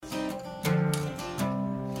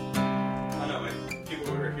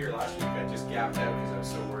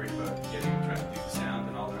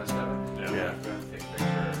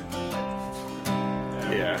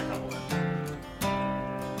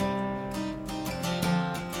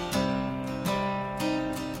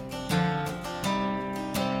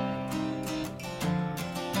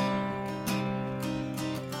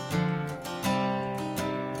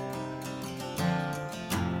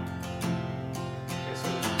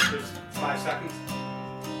5 seconds.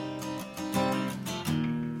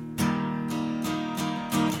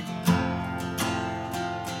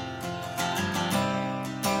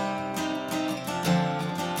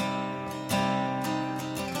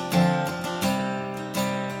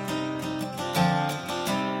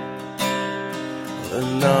 The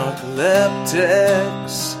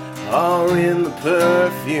narcoleptics are in the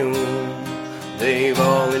perfume. They've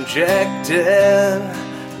all injected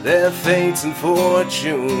their fates and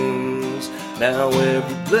fortunes. Now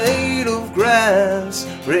every blade of grass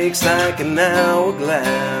breaks like an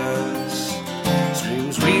hourglass.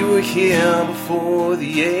 Dreams we were here before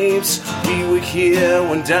the apes. We were here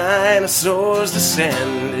when dinosaurs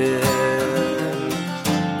descended.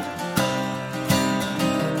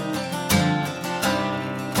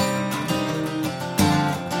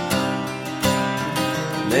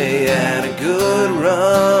 They had a good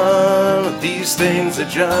run. These things that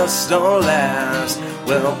just don't last.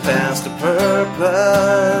 Well past a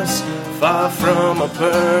purpose, far from a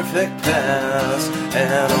perfect past.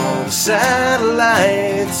 And all the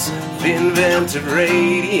satellites of invented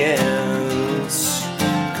radiance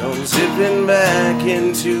come zipping back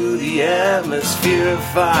into the atmosphere of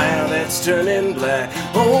fire that's turning black.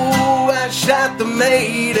 Oh, I shot the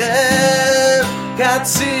maiden, got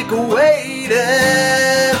sick of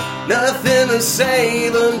waiting. Nothing to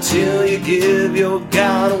save until you give your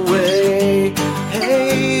God away.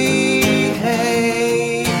 Hey,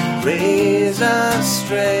 hey, razor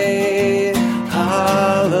straight,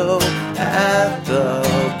 hollow at the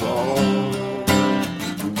bone.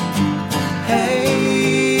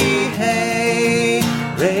 Hey, hey,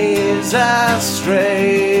 razor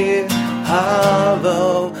straight,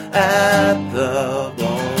 hollow at the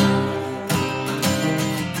bone.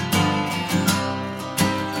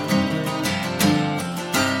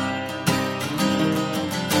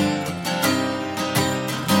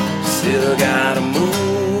 Still gotta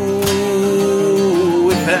move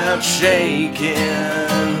without shaking.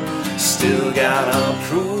 Still gotta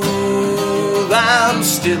prove I'm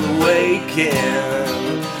still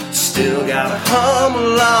awakened. Still gotta hum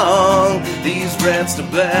along these breaths to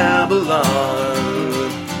Babylon.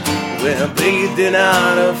 We're bathed in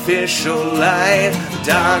artificial light. The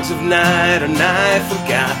dogs of night are night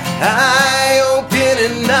forgot. I open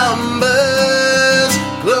in numbers,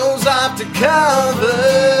 close off the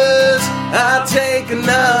covers. I'll take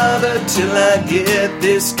another till I get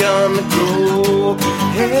this gun to go.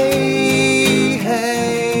 Hey,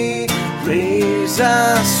 hey,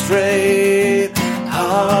 razor straight,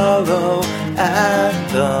 hollow at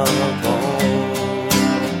the bone.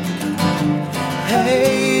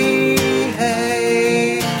 Hey,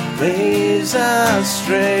 hey, razor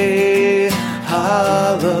straight,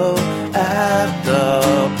 hollow